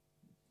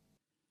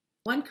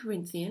1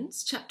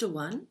 Corinthians chapter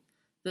 1,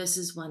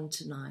 verses 1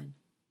 to 9.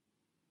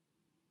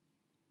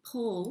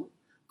 Paul,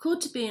 called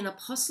to be an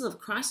apostle of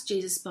Christ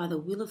Jesus by the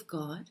will of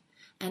God,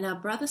 and our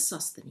brother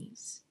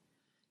Sosthenes,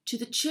 to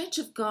the church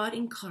of God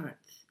in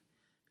Corinth,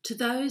 to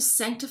those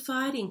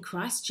sanctified in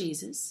Christ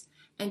Jesus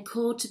and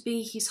called to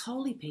be his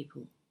holy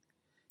people,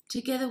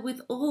 together with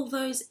all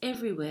those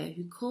everywhere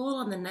who call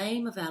on the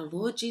name of our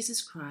Lord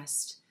Jesus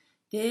Christ,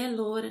 their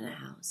Lord and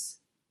ours.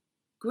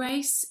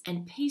 Grace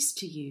and peace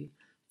to you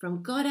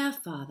from God our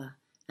Father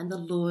and the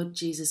Lord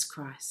Jesus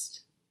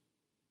Christ.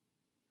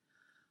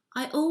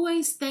 I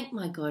always thank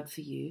my God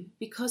for you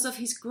because of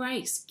his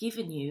grace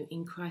given you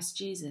in Christ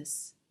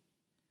Jesus.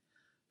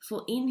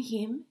 For in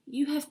him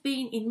you have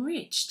been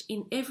enriched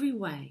in every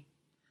way,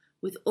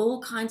 with all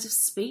kinds of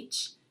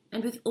speech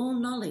and with all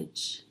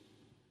knowledge,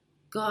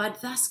 God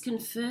thus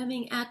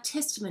confirming our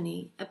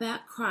testimony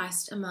about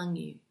Christ among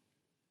you.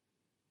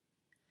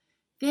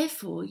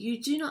 Therefore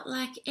you do not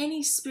lack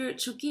any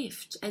spiritual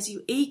gift as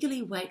you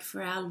eagerly wait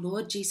for our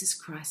Lord Jesus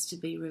Christ to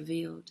be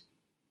revealed.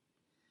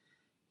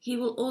 He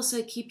will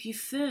also keep you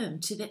firm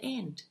to the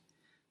end,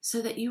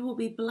 so that you will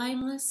be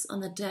blameless on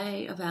the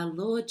day of our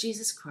Lord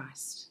Jesus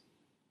Christ.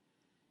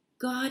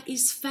 God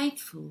is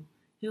faithful,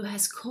 who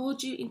has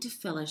called you into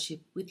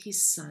fellowship with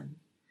his Son,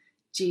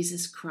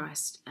 Jesus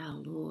Christ our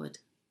Lord.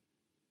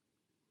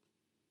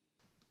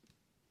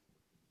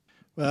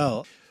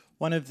 Well,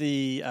 one of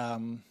the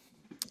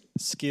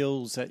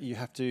skills that you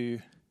have to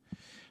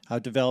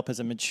develop as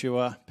a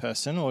mature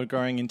person or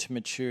growing into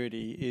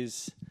maturity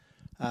is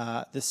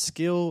the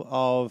skill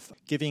of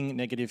giving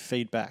negative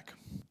feedback.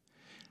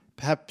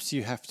 Perhaps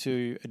you have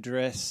to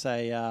address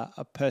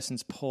a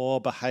person's poor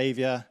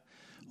behaviour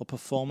or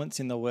performance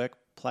in the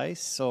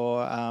workplace,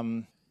 or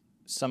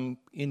some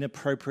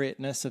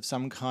inappropriateness of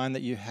some kind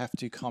that you have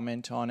to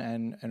comment on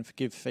and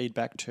give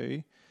feedback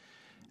to.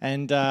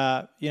 And,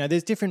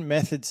 there's different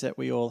methods that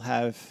we all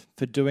have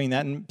for doing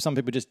that, and some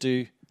people just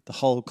do the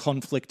whole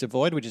conflict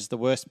avoid, which is the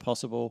worst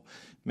possible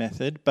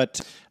method.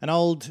 But an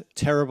old,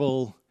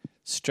 terrible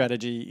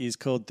strategy is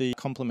called the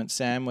compliment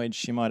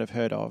sandwich, you might have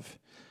heard of,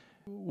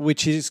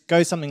 which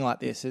goes something like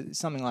this. It's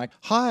something like,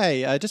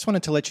 "Hi, I just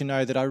wanted to let you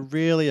know that I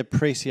really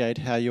appreciate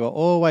how you are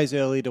always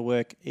early to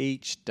work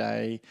each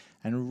day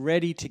and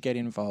ready to get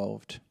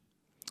involved.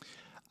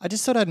 I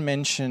just thought I'd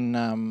mention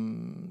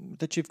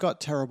that you've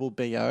got terrible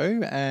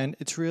BO and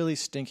it's really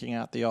stinking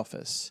out the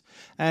office.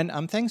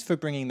 And thanks for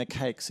bringing the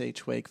cakes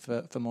each week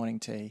for morning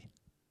tea."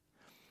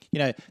 You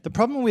know, the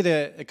problem with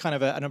a kind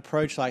of an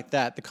approach like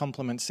that, the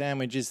compliment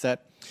sandwich, is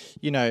that,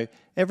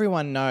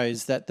 everyone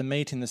knows that the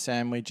meat in the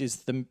sandwich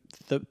is the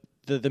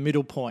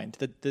middle point.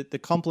 The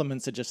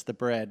compliments are just the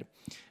bread.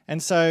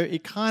 And so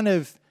it kind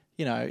of,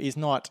 is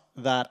not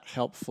that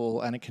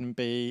helpful, and it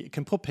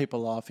can put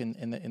people off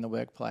in the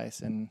workplace.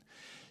 And,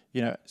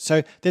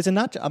 so there's a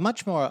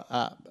much more,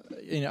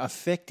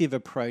 effective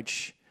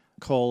approach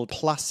called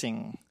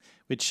plussing,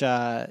 which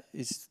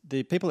is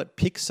the people at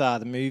Pixar,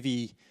 the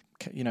movie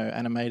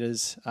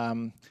animators,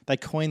 they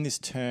coined this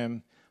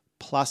term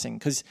plussing,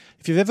 because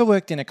if you've ever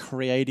worked in a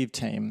creative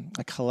team,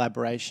 a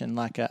collaboration,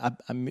 like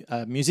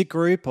a music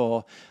group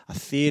or a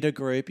theatre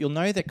group, you'll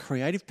know that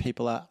creative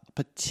people are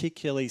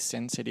particularly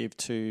sensitive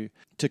to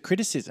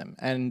criticism,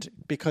 and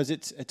because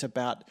it's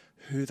about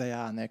who they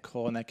are and their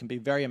core, and they can be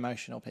very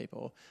emotional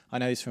people. I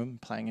know this from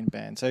playing in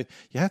bands. So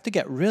you have to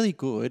get really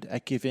good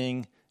at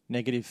giving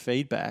negative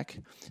feedback,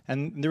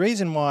 and the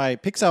reason why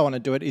Pixar want to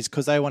do it is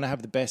because they want to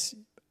have the best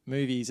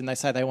movies, and they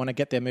say they want to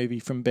get their movie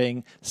from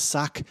being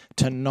suck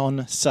to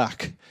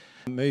non-suck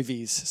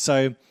movies.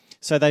 So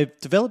they've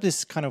developed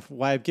this kind of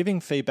way of giving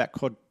feedback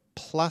called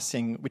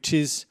plussing, which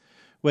is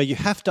where you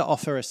have to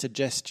offer a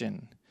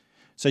suggestion.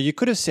 So you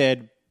could have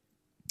said,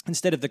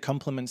 instead of the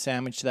compliment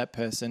sandwich to that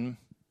person,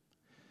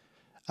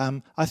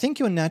 "I think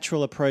your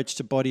natural approach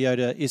to body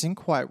odour isn't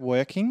quite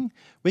working.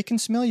 We can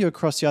smell you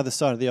across the other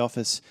side of the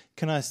office.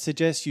 Can I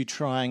suggest you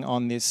trying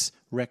on this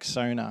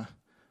Rexona,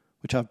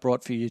 which I've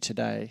brought for you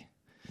today?"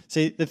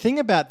 See, the thing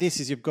about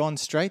this is you've gone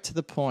straight to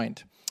the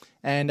point,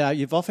 and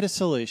you've offered a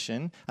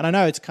solution. And I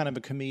know it's kind of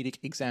a comedic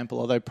example,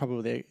 although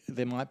probably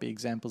there might be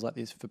examples like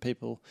this for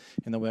people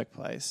in the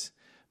workplace.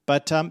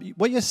 But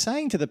what you're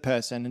saying to the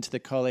person and to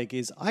the colleague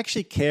is, "I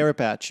actually care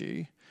about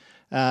you,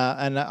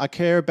 and I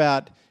care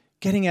about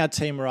getting our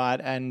team right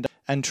and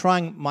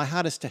trying my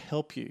hardest to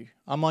help you.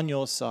 I'm on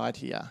your side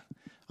here.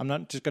 I'm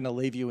not just going to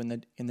leave you in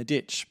the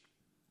ditch."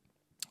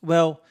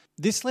 Well,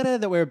 this letter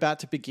that we're about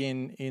to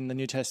begin in the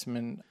New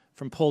Testament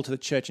from Paul to the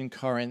church in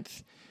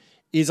Corinth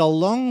is a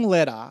long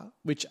letter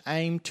which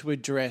aimed to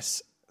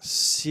address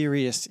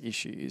serious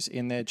issues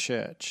in their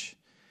church.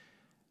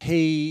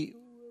 He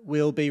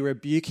will be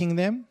rebuking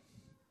them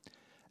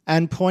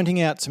and pointing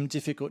out some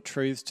difficult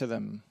truths to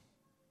them.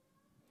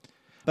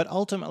 But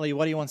ultimately,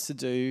 what he wants to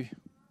do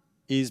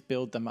is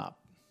build them up.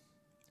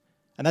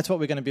 And that's what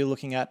we're going to be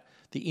looking at,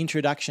 the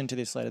introduction to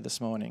this letter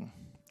this morning.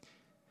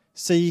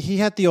 See, he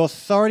had the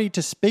authority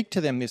to speak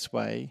to them this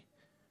way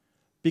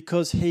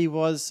because he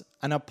was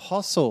an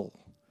apostle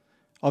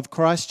of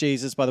Christ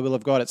Jesus by the will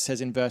of God, it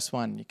says in verse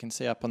 1. You can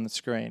see up on the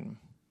screen.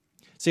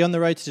 See, on the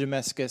road to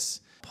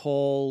Damascus,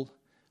 Paul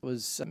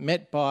was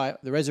met by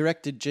the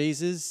resurrected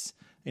Jesus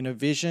in a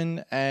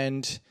vision,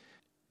 and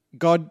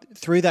God,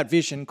 through that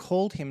vision,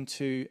 called him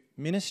to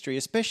ministry,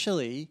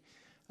 especially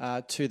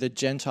to the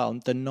Gentile,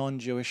 the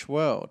non-Jewish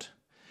world.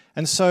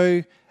 And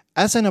so,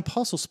 as an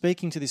apostle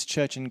speaking to this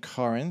church in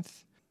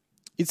Corinth,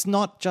 it's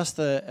not just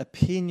the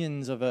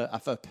opinions of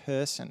a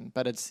person,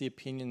 but it's the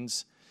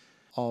opinions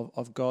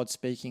of God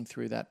speaking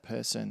through that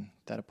person,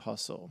 that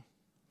apostle.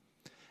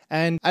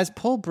 And as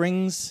Paul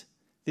brings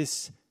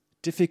this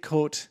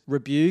difficult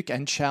rebuke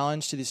and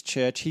challenge to this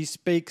church,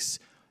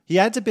 he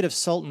adds a bit of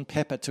salt and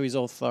pepper to his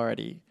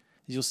authority,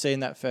 as you'll see in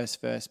that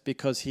first verse,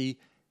 because he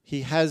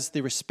has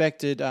the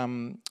respected,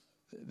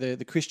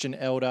 the Christian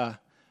elder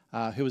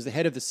who was the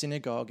head of the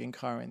synagogue in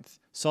Corinth,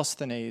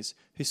 Sosthenes,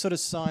 who sort of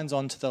signs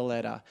on to the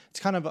letter. It's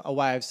kind of a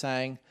way of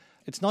saying,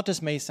 it's not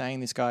just me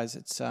saying this, guys,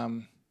 it's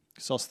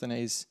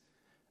Sosthenes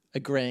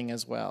agreeing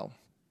as well.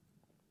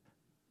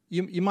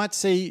 You might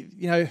see,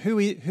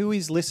 who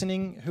is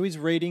listening, who is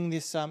reading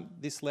this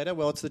letter?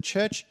 Well, it's the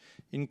church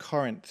in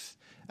Corinth,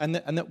 and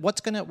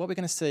what we're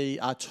going to see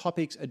are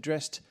topics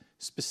addressed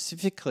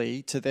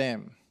specifically to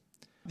them.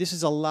 This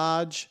is a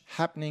large,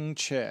 happening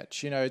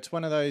church. It's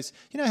one of those.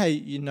 How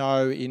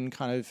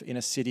in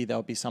a city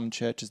there'll be some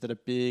churches that are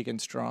big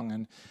and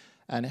strong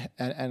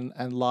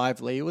and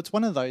lively. It's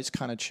one of those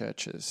kind of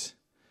churches.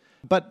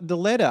 But the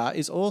letter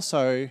is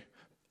also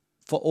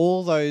for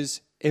all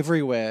those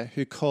everywhere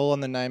who call on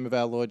the name of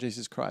our Lord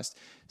Jesus Christ.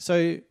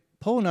 So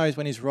Paul knows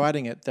when he's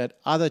writing it that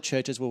other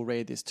churches will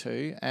read this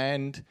too,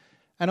 and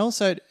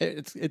also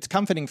it's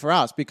comforting for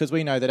us because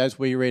we know that as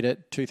we read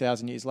it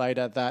 2,000 years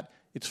later that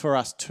it's for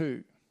us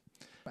too,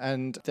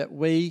 and that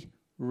we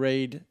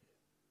read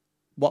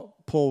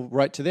what Paul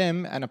wrote to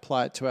them and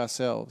apply it to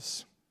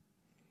ourselves.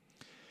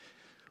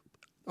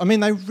 I mean,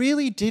 they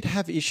really did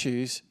have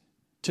issues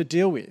to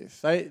deal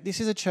with.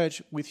 This is a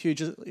church with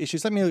huge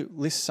issues. Let me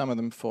list some of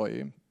them for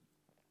you.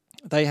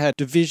 They had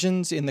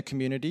divisions in the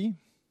community.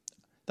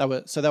 They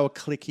were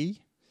cliquey,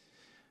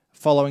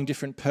 following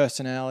different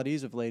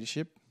personalities of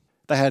leadership.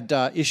 They had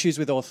issues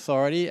with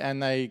authority,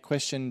 and they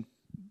questioned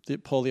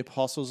Paul the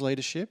Apostle's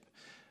leadership.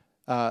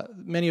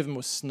 Many of them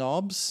were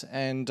snobs,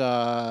 and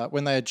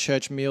when they had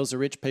church meals, the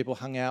rich people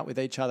hung out with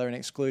each other and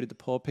excluded the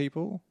poor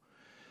people.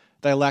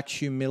 They lacked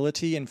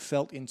humility and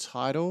felt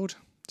entitled.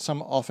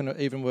 Some often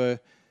even were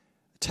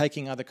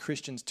taking other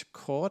Christians to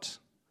court.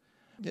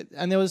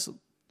 And there was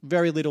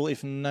very little,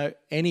 if no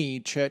any,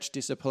 church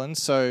discipline,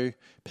 so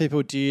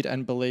people did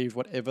and believed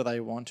whatever they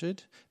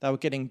wanted. They were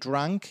getting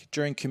drunk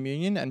during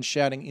communion and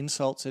shouting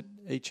insults at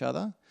each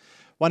other.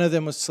 One of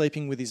them was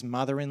sleeping with his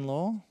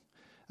mother-in-law.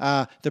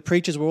 The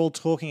preachers were all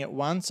talking at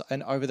once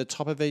and over the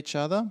top of each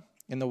other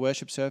in the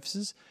worship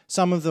services.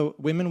 Some of the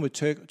women were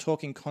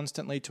talking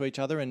constantly to each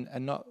other and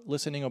not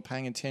listening or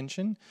paying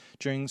attention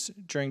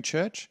during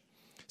church.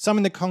 Some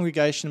in the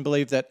congregation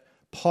believed that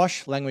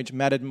posh language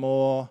mattered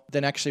more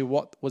than actually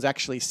what was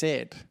actually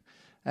said,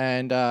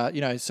 and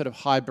sort of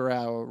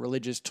highbrow or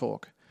religious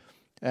talk.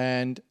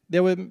 And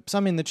there were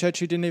some in the church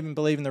who didn't even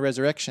believe in the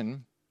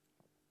resurrection.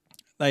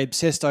 They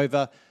obsessed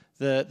over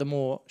the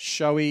more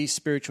showy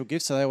spiritual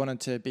gifts, so they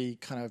wanted to be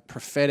kind of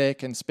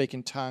prophetic and speak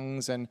in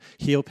tongues and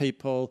heal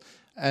people,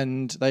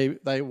 and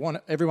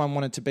everyone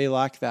wanted to be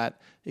like that,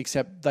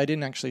 except they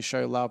didn't actually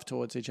show love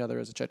towards each other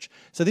as a church.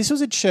 So this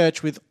was a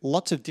church with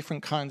lots of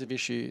different kinds of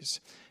issues.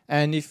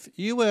 And if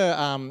you were,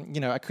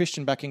 a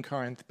Christian back in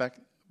Corinth,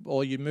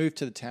 or you moved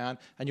to the town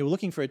and you were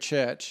looking for a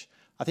church,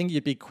 I think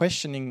you'd be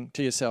questioning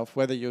to yourself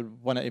whether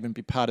you'd want to even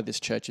be part of this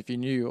church if you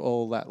knew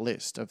all that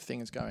list of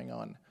things going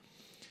on.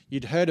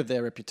 You'd heard of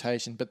their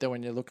reputation, but then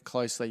when you look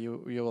closely,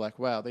 you were like,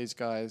 wow, these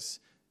guys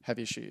have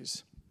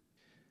issues.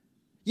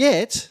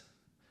 Yet,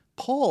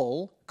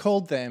 Paul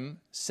called them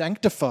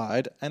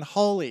sanctified and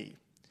holy.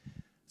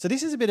 So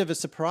this is a bit of a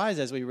surprise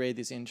as we read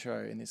this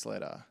intro in this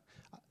letter.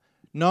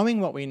 Knowing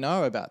what we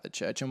know about the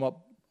church and what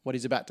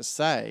he's about to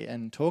say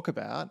and talk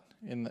about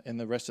in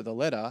the rest of the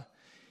letter,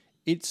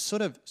 it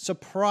sort of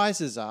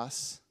surprises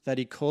us that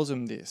he calls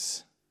them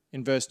this.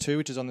 In verse 2,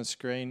 which is on the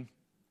screen,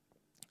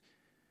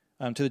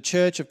 to the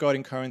church of God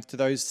in Corinth, to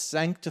those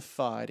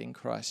sanctified in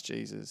Christ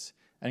Jesus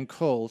and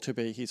called to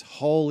be his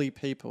holy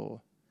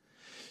people.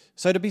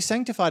 So to be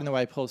sanctified in the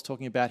way Paul's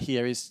talking about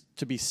here is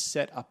to be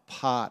set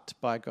apart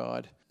by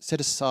God,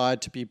 set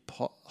aside to be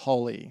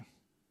holy.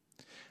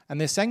 And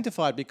they're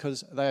sanctified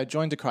because they are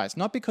joined to Christ,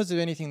 not because of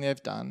anything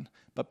they've done,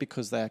 but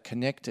because they are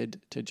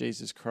connected to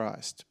Jesus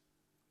Christ.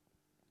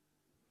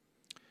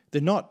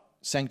 They're not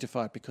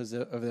sanctified because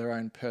of their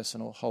own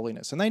personal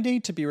holiness, and they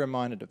need to be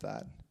reminded of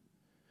that.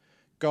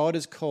 God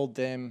has called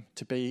them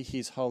to be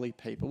his holy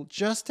people,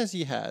 just as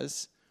he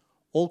has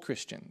all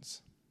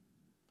Christians.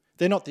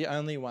 They're not the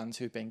only ones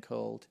who've been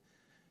called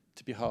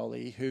to be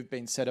holy, who've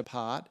been set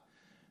apart,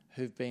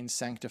 who've been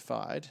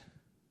sanctified.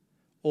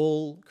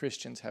 All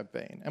Christians have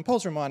been. And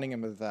Paul's reminding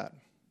them of that.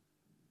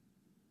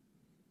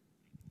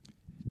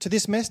 To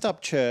this messed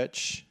up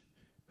church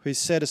who is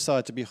set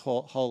aside to be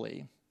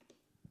holy,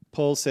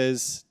 Paul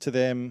says to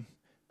them,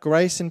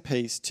 "Grace and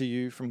peace to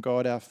you from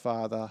God our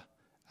Father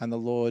and the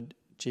Lord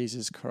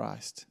Jesus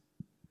Christ."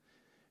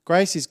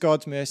 Grace is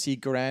God's mercy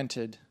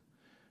granted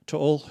to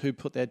all who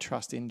put their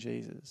trust in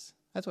Jesus.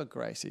 That's what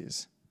grace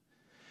is.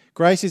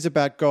 Grace is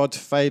about God's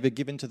favour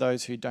given to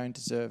those who don't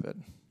deserve it.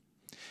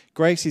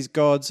 Grace is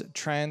God's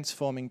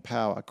transforming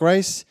power.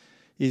 Grace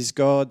is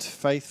God's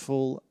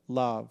faithful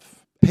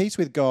love. Peace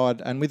with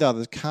God and with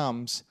others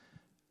comes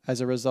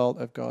as a result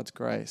of God's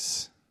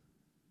grace.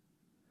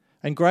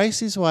 And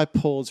grace is why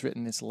Paul's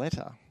written this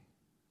letter.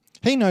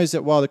 He knows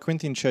that while the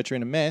Corinthian church are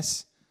in a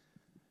mess,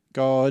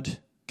 God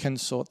can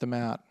sort them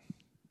out.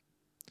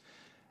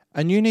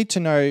 And you need to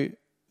know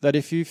that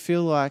if you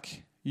feel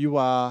like you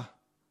are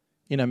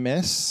in a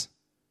mess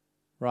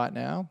right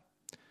now,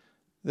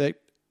 that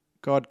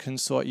God can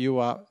sort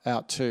you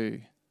out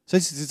too. So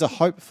this is a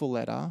hopeful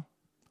letter.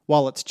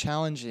 While it's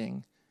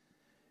challenging,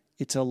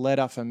 it's a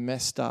letter for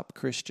messed up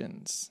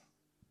Christians.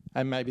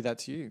 And maybe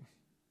that's you.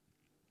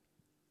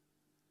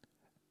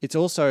 It's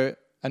also,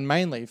 and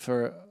mainly,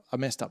 for a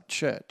messed up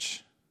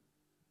church.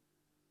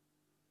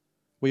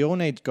 We all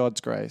need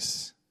God's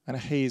grace, and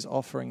He is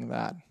offering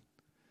that.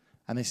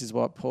 And this is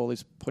what Paul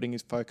is putting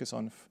his focus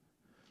on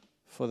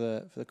for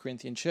the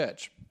Corinthian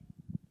church.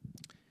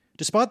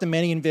 Despite the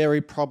many and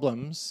varied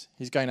problems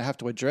he's going to have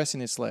to address in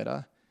this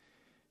letter,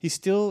 he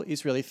still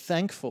is really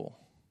thankful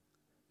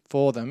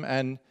for them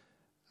and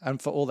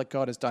for all that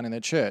God has done in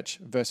the church.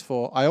 Verse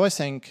 4, "I always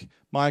thank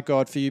my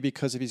God for you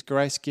because of His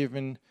grace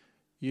given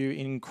you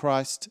in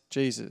Christ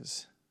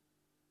Jesus."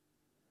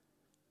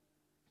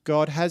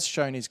 God has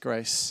shown His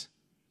grace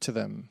to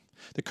them.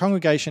 The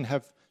congregation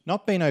have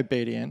not been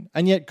obedient,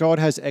 and yet God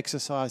has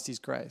exercised His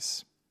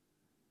grace.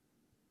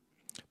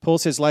 Paul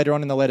says later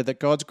on in the letter that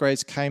God's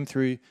grace came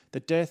through the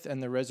death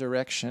and the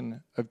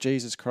resurrection of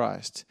Jesus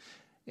Christ.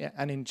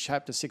 And in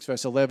chapter 6,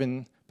 verse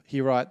 11,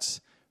 he writes,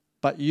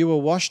 "But you were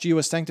washed, you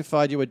were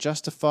sanctified, you were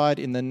justified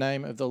in the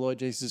name of the Lord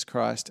Jesus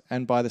Christ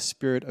and by the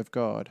Spirit of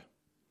God."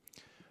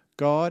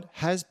 God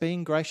has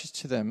been gracious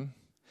to them.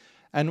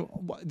 And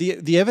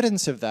the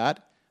evidence of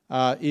that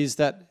is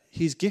that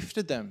He's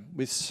gifted them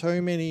with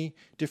so many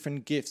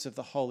different gifts of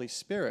the Holy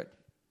Spirit.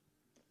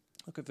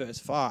 Look at verse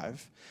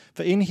 5.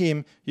 "For in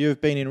Him you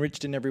have been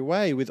enriched in every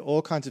way, with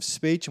all kinds of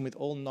speech and with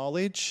all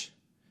knowledge,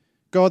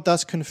 God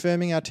thus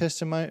confirming our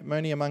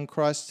testimony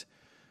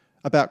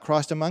about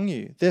Christ among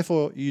you.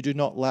 Therefore you do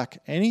not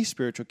lack any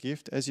spiritual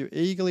gift as you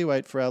eagerly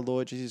wait for our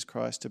Lord Jesus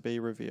Christ to be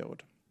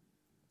revealed."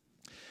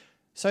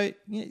 So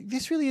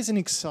this really is an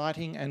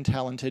exciting and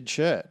talented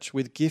church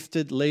with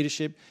gifted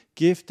leadership,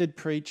 gifted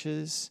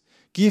preachers,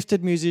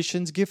 gifted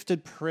musicians,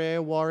 gifted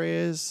prayer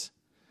warriors.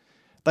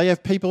 They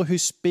have people who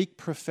speak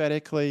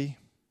prophetically,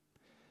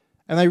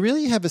 and they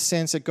really have a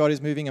sense that God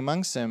is moving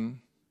amongst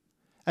them.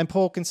 And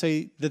Paul can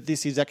see that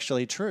this is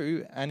actually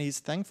true, and he's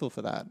thankful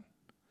for that.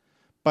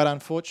 But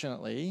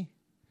unfortunately,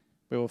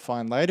 we will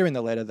find later in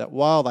the letter that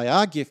while they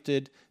are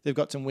gifted, they've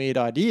got some weird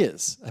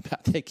ideas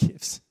about their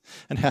gifts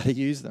and how to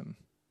use them.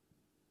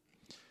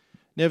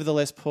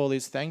 Nevertheless, Paul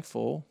is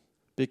thankful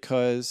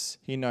because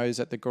he knows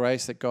that the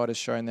grace that God has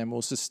shown them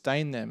will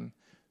sustain them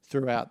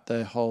throughout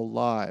their whole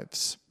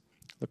lives.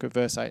 Look at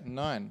verse 8 and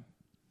 9.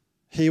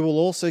 "He will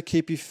also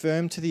keep you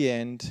firm to the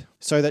end,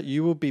 so that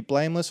you will be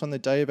blameless on the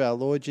day of our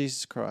Lord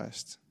Jesus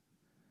Christ.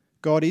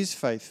 God is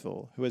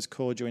faithful, who has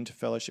called you into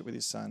fellowship with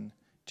His Son,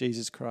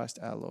 Jesus Christ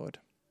our Lord."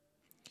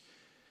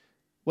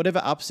 Whatever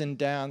ups and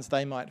downs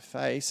they might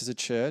face as a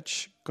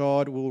church,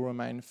 God will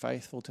remain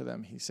faithful to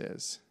them, he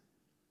says.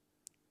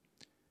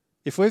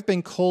 If we've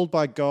been called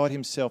by God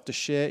Himself to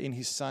share in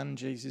His Son,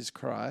 Jesus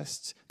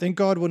Christ, then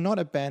God will not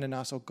abandon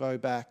us or go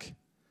back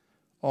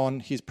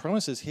on His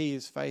promises. He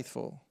is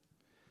faithful.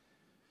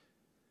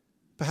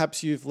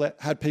 Perhaps you've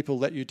had people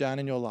let you down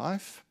in your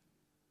life.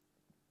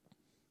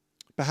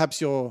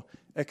 Perhaps your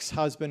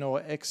ex-husband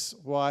or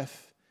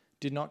ex-wife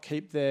did not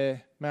keep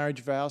their marriage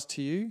vows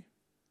to you.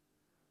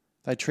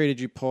 They treated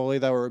you poorly.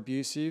 They were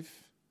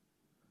abusive.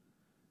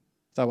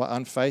 They were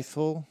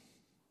unfaithful.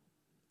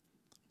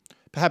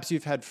 Perhaps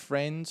you've had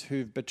friends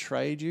who've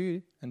betrayed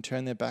you and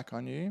turned their back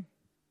on you.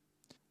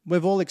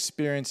 We've all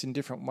experienced in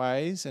different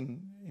ways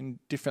and in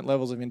different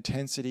levels of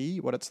intensity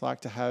what it's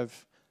like to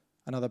have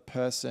another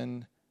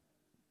person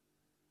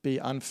be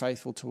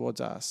unfaithful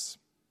towards us.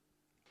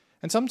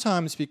 And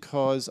sometimes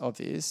because of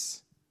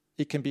this,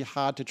 it can be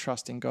hard to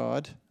trust in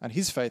God and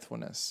His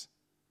faithfulness.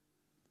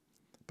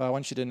 But I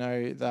want you to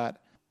know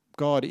that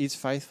God is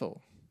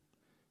faithful.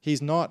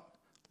 He's not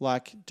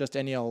like just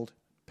any old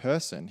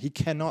person. He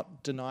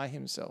cannot deny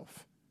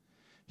Himself.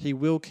 He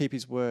will keep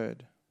His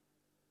word.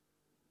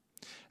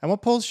 And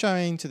what Paul's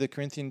showing to the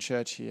Corinthian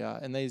church here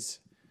in these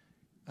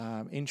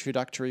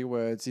introductory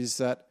words is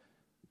that,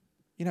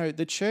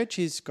 the church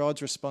is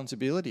God's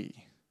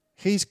responsibility.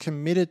 He's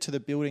committed to the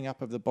building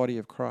up of the body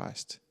of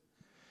Christ.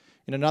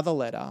 In another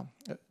letter,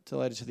 the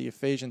letter to the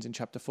Ephesians in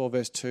chapter 4,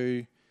 verse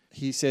 2,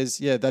 he says,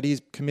 that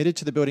He's committed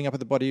to the building up of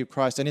the body of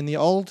Christ. And in the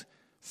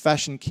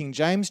old-fashioned King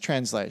James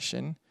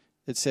translation,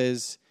 it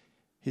says,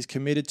 He's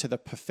committed to the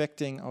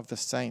perfecting of the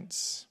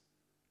saints.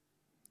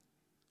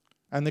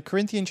 And the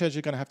Corinthian church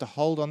are going to have to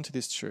hold on to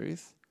this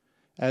truth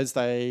as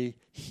they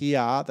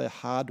hear the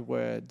hard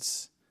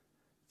words,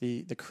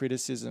 the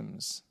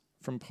criticisms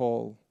from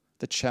Paul,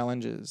 the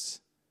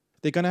challenges.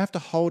 They're going to have to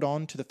hold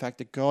on to the fact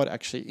that God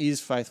actually is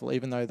faithful,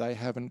 even though they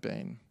haven't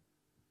been.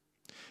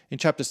 In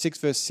chapter 6,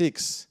 verse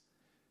 6,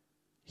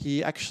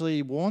 he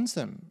actually warns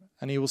them,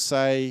 and he will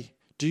say,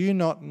 "Do you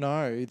not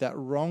know that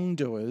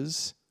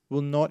wrongdoers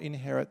will not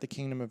inherit the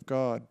kingdom of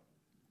God?"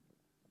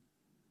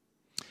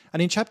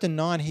 And in chapter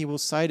 9, he will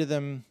say to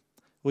them,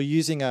 we're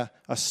using a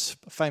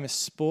famous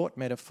sport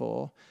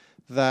metaphor,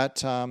 that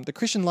the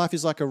Christian life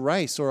is like a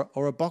race or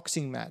a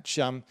boxing match,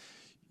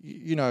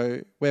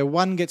 where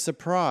one gets a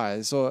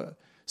prize.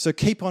 So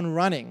keep on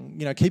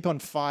running, keep on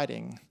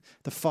fighting,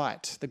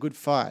 the good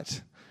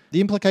fight.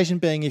 The implication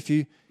being if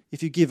you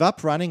give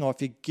up running, or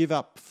if you give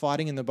up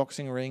fighting in the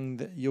boxing ring,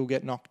 that you'll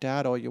get knocked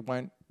out or you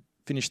won't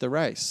finish the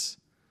race.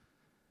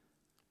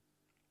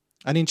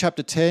 And in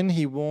chapter 10,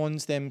 he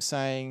warns them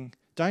saying,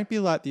 don't be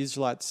like the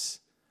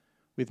Israelites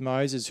with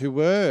Moses, who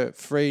were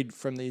freed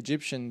from the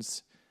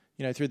Egyptians,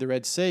 through the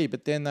Red Sea,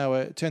 but then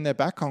they turned their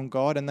back on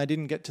God and they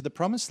didn't get to the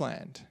promised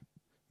land.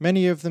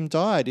 Many of them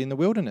died in the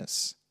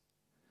wilderness.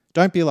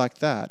 Don't be like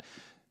that.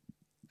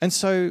 And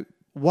so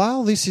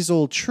while this is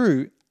all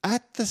true,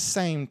 at the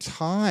same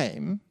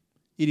time,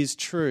 it is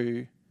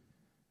true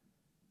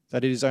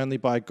that it is only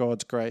by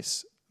God's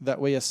grace that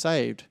we are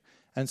saved.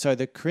 And so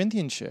the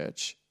Corinthian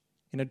church,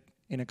 in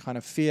a kind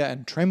of fear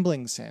and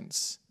trembling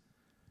sense,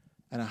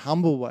 in a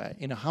humble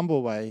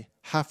way,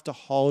 have to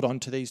hold on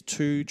to these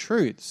two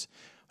truths.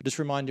 I'll just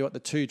remind you what the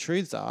two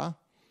truths are.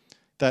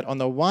 That on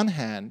the one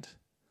hand,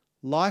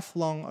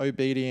 lifelong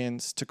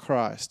obedience to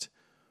Christ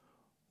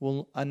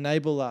will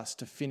enable us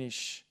to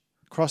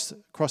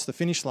cross the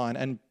finish line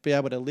and be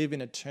able to live in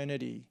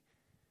eternity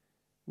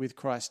with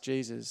Christ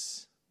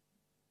Jesus.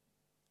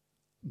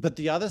 But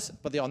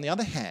on the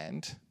other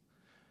hand,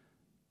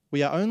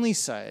 we are only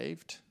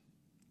saved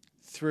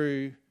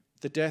through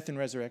the death and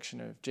resurrection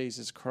of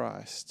Jesus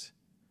Christ,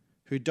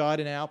 who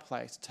died in our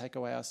place to take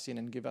away our sin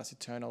and give us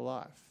eternal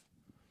life.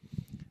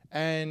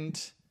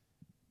 And,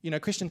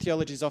 Christian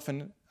theology is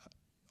often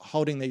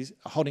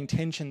holding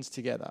tensions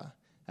together.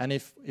 And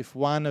if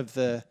one of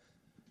the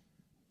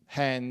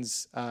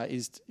hands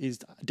is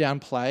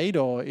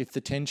downplayed, or if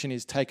the tension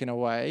is taken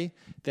away,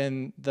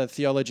 then the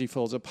theology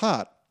falls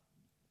apart.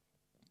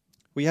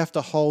 We have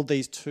to hold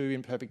these two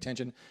in perfect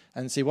tension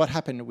and see what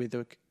happened with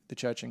the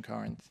church in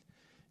Corinth.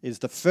 Is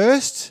the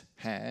first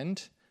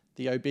hand,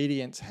 the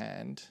obedience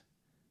hand,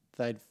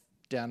 they'd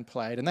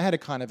downplayed, and they had a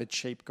kind of a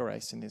cheap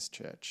grace in this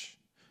church.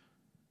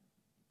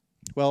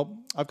 Well,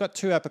 I've got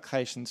two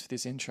applications for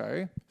this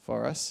intro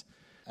for us,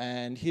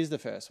 and here's the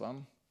first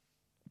one,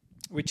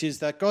 which is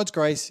that God's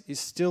grace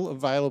is still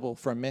available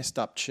for a messed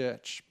up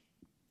church.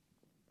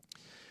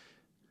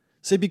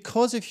 So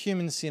because of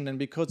human sin and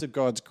because of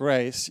God's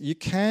grace, you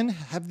can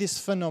have this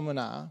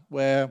phenomena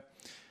where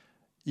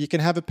you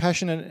can have a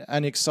passionate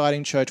and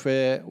exciting church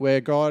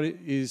where God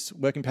is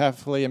working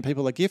powerfully and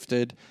people are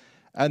gifted,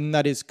 and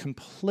that is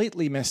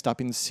completely messed up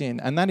in sin.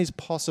 And that is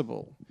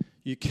possible.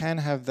 You can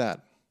have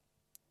that.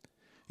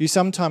 You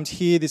sometimes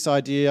hear this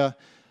idea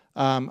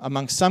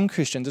among some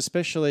Christians,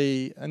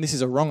 especially, and this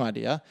is a wrong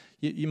idea,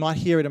 you might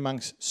hear it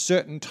amongst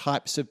certain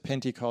types of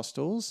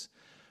Pentecostals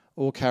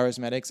or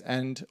charismatics,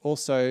 and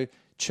also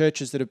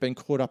churches that have been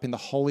caught up in the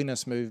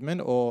holiness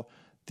movement, or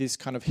this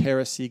kind of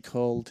heresy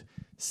called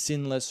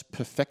sinless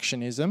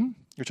perfectionism,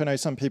 which I know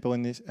some people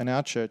in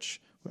our church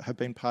have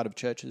been part of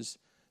churches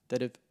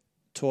that have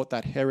taught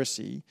that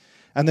heresy.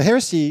 And the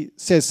heresy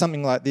says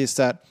something like this,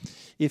 that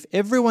if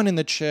everyone in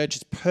the church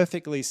is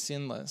perfectly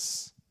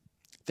sinless,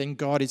 then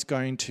God is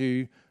going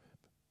to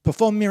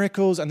perform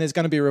miracles and there's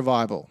going to be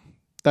revival.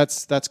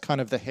 That's kind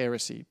of the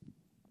heresy.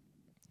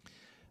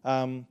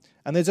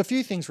 And there's a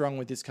few things wrong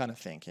with this kind of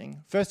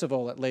thinking. First of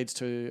all, it leads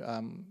to,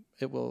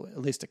 it will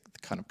at least a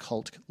kind of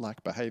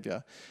cult-like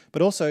behaviour.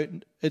 But also,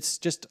 it's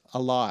just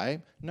a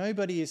lie.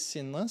 Nobody is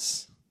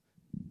sinless,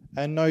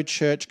 and no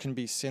church can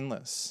be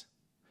sinless.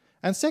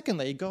 And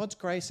secondly, God's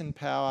grace and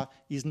power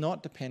is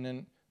not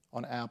dependent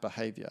on our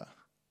behaviour.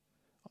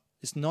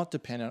 It's not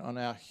dependent on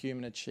our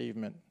human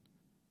achievement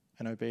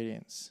and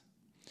obedience.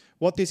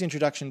 What this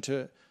introduction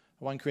to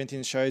 1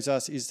 Corinthians shows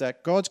us is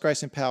that God's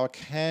grace and power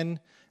can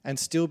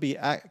be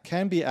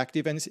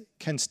active and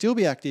can still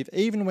be active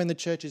even when the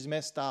church is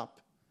messed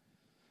up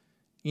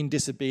in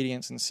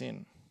disobedience and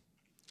sin.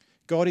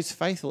 God is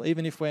faithful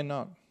even if we're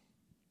not.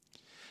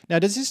 Now,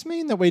 does this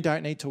mean that we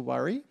don't need to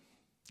worry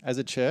as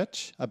a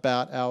church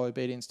about our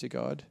obedience to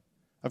God?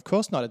 Of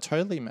course not. It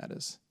totally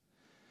matters.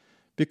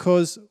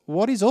 Because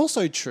what is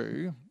also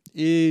true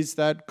is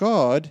that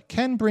God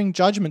can bring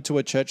judgment to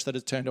a church that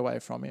has turned away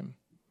from him.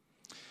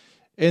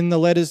 In the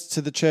letters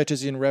to the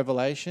churches in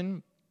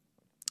Revelation,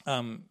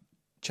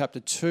 chapter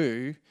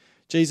 2,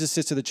 Jesus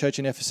says to the church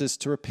in Ephesus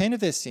to repent of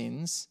their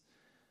sins,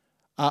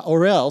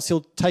 or else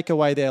he'll take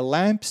away their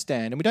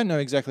lampstand. And we don't know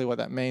exactly what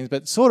that means,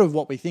 but sort of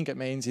what we think it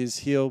means is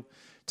he'll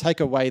take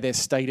away their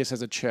status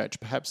as a church.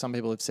 Perhaps some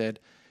people have said,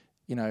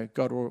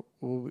 God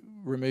will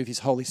remove his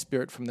Holy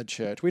Spirit from the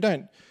church. We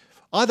don't.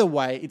 Either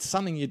way, it's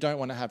something you don't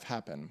want to have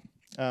happen.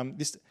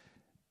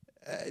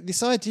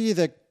 This idea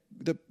that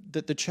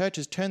the church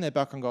has turned their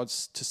back on God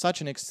to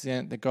such an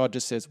extent that God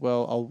just says,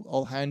 well,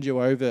 I'll hand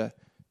you over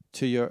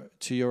to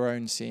your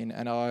own sin,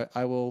 and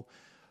I will,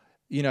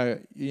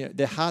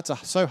 their hearts are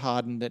so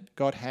hardened that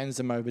God hands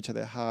them over to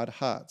their hard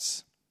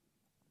hearts.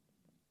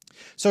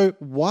 So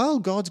while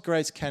God's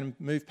grace can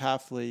move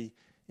powerfully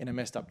in a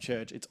messed up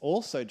church, it's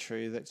also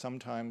true that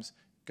sometimes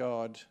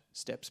God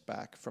steps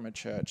back from a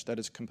church that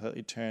has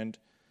completely turned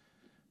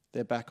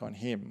their back on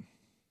him.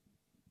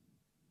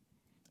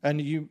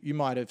 And you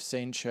might have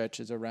seen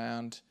churches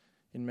around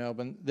in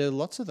Melbourne. There are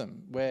lots of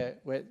them where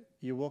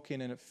you walk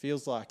in and it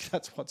feels like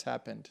that's what's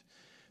happened.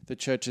 The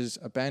church has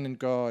abandoned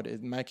God,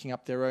 is making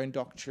up their own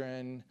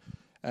doctrine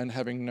and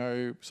having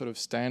no sort of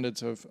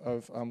standards of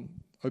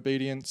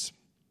obedience.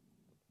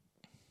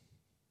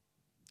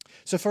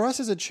 So for us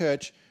as a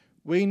church,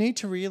 we need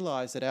to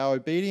realise that our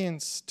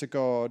obedience to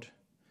God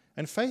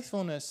and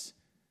faithfulness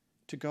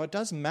to God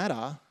does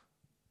matter,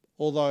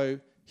 although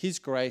his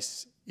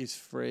grace is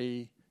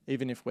free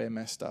even if we're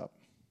messed up.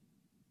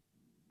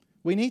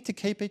 We need to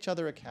keep each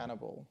other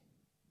accountable.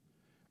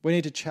 We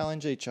need to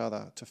challenge each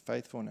other to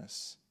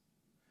faithfulness.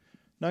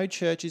 No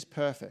church is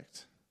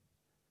perfect,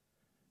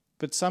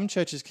 but some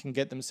churches can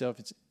get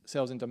themselves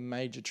into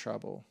major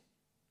trouble.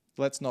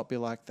 Let's not be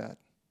like that.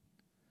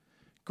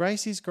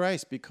 Grace is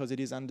grace because it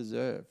is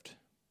undeserved.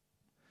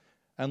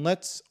 And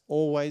let's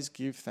always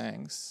give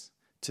thanks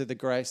to the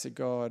grace that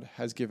God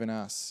has given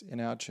us in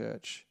our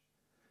church.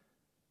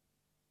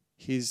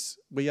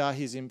 We are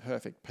his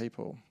imperfect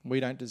people. We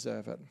don't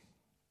deserve it.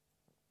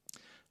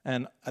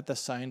 And at the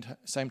same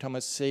time,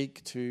 let's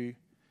seek to,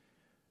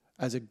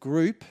 as a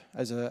group,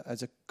 as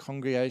a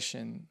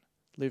congregation,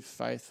 live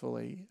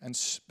faithfully and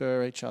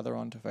spur each other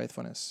on to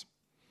faithfulness.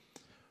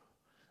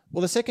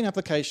 Well, the second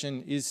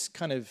application is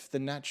kind of the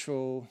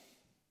natural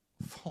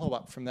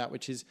follow-up from that,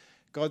 which is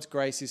God's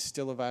grace is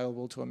still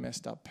available to a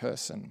messed up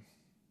person.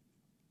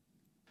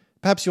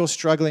 Perhaps you're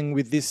struggling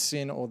with this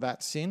sin or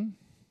that sin.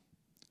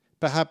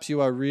 Perhaps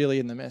you are really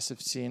in the mess of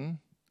sin.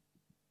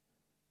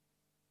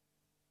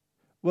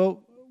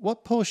 Well,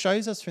 what Paul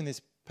shows us from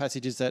this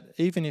passage is that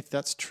even if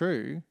that's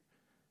true,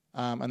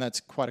 and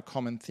that's quite a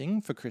common thing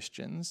for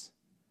Christians,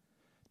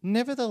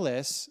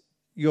 nevertheless,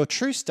 your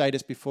true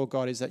status before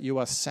God is that you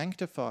are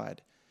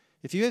sanctified.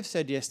 If you have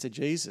said yes to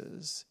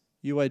Jesus,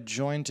 you are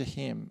joined to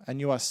him and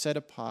you are set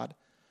apart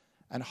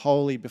and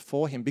holy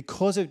before him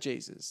because of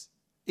Jesus,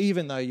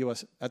 even though you are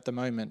at the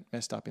moment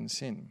messed up in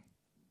sin.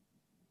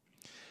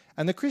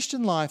 And the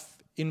Christian life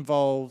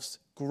involves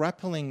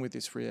grappling with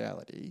this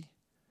reality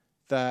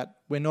that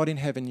we're not in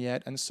heaven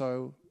yet, and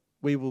so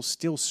we will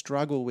still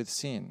struggle with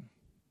sin.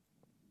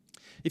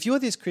 If you're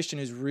this Christian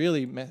who's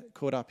really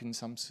caught up in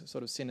some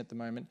sort of sin at the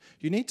moment,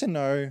 you need to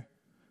know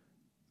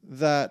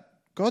that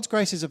God's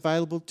grace is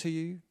available to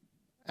you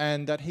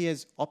and that he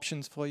has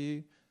options for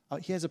you.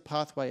 He has a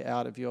pathway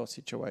out of your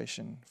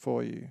situation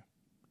for you.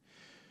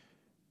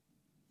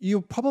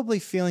 You're probably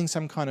feeling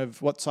some kind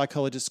of what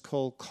psychologists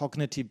call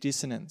cognitive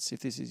dissonance,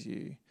 if this is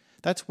you.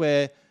 That's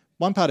where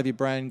one part of your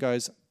brain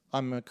goes,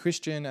 I'm a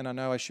Christian and I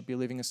know I should be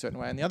living a certain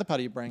way. And the other part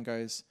of your brain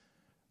goes,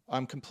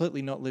 I'm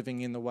completely not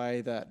living in the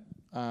way that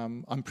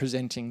I'm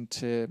presenting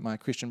to my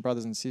Christian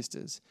brothers and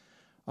sisters.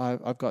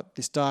 I've got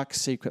this dark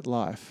secret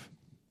life.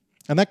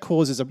 And that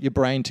causes your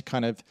brain to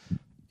kind of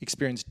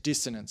experience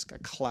dissonance, a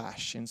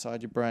clash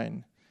inside your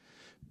brain.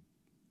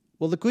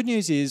 Well, the good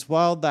news is,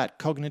 while that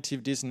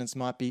cognitive dissonance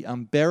might be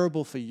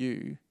unbearable for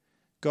you,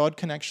 God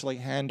can actually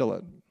handle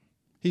it.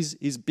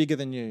 He's bigger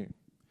than you.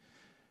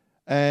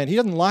 And he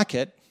doesn't like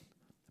it,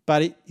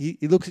 but he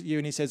looks at you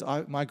and he says,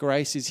 my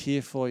grace is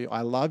here for you.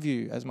 I love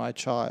you as my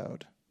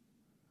child.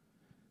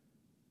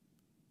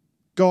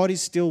 God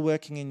is still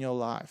working in your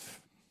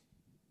life.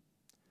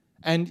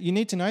 And you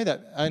need to know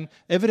that. And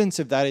evidence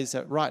of that is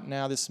that right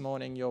now, this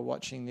morning, you're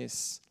watching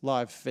this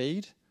live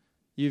feed.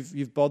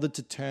 You've bothered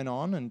to turn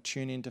on and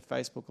tune into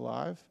Facebook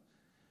Live.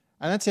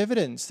 And that's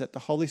evidence that the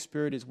Holy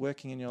Spirit is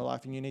working in your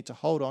life, and you need to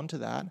hold on to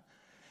that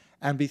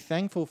and be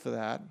thankful for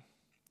that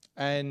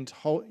and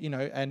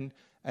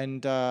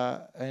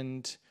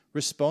and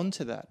respond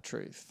to that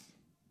truth.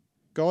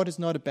 God has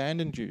not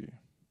abandoned you.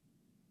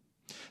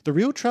 The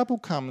real trouble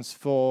comes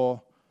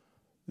for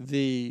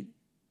the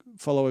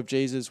follower of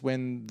Jesus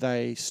when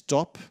they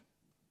stop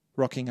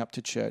rocking up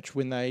to church,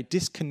 when they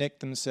disconnect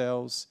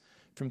themselves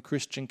from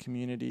Christian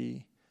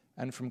community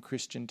and from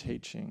Christian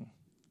teaching.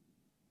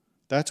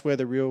 That's where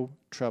the real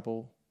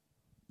trouble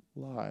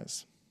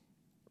lies.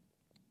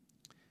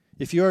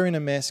 If you're in a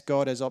mess,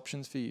 God has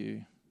options for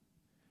you.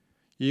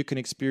 You can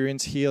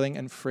experience healing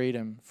and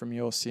freedom from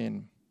your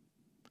sin.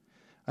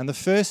 And the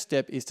first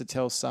step is to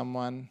tell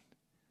someone,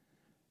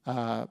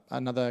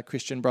 another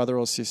Christian brother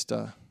or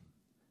sister,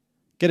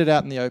 get it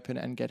out in the open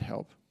and get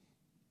help.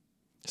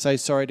 Say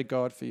sorry to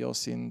God for your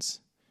sins,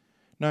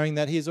 knowing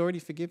that he has already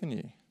forgiven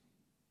you.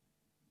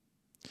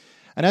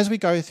 And as we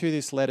go through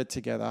this letter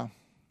together,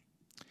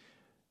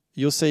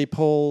 you'll see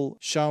Paul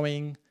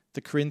showing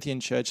the Corinthian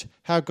church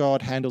how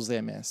God handles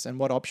their mess and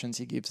what options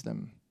he gives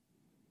them.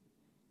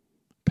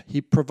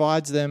 He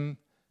provides them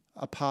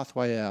a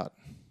pathway out.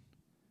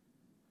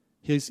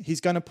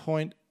 He's going to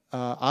point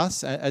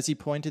us, as he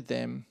pointed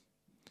them,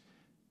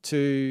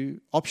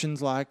 to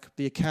options like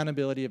the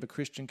accountability of a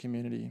Christian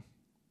community,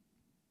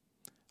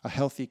 a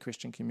healthy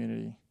Christian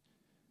community.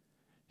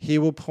 He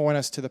will point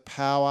us to the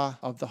power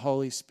of the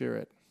Holy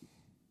Spirit.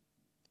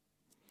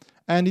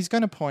 And he's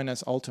going to point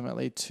us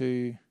ultimately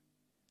to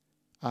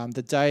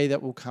the day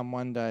that will come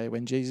one day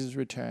when Jesus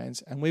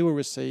returns and we will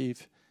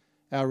receive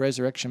our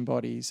resurrection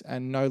bodies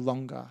and no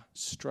longer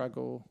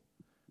struggle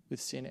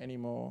with sin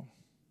anymore,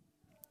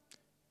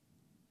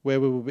 where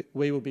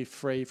we will be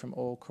free from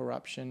all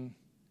corruption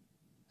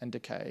and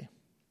decay.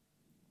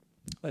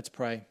 Let's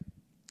pray.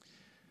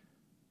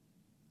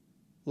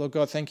 Lord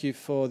God, thank you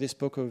for this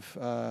book of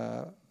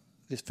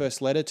this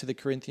first letter to the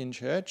Corinthian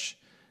church,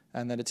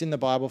 and that it's in the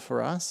Bible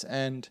for us,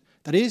 and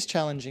that it is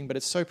challenging, but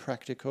it's so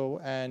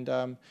practical,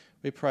 and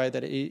we pray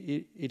that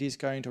it is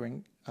going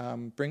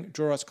to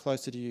draw us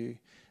closer to you.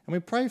 And we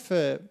pray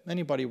for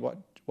anybody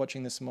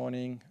watching this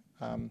morning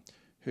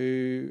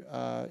who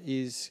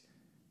is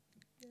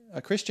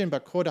a Christian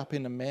but caught up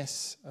in a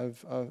mess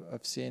of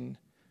sin,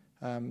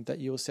 that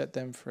you will set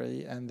them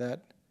free, and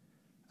that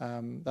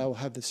they will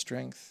have the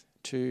strength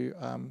to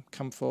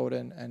come forward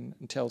and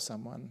tell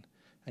someone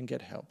and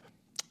get help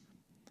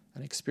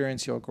and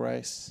experience your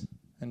grace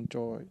and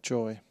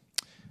joy.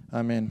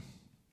 Amen.